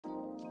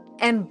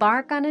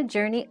Embark on a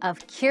journey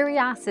of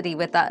curiosity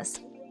with us.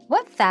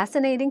 What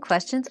fascinating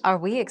questions are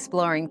we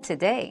exploring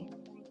today?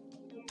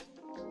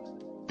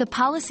 The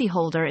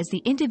policyholder is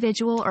the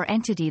individual or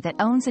entity that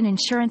owns an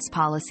insurance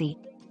policy,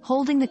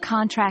 holding the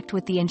contract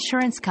with the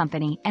insurance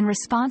company and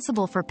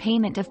responsible for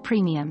payment of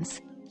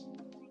premiums.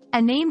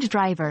 A named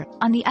driver,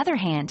 on the other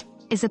hand,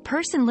 is a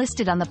person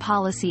listed on the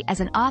policy as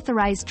an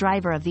authorized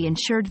driver of the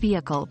insured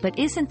vehicle but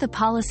isn't the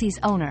policy's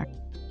owner.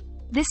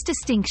 This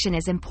distinction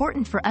is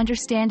important for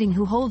understanding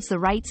who holds the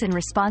rights and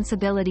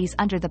responsibilities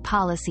under the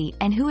policy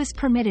and who is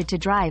permitted to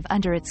drive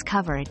under its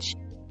coverage.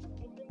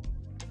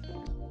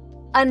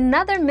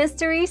 Another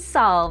mystery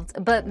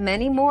solved, but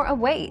many more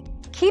await.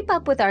 Keep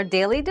up with our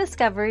daily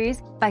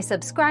discoveries by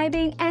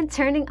subscribing and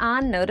turning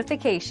on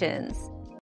notifications.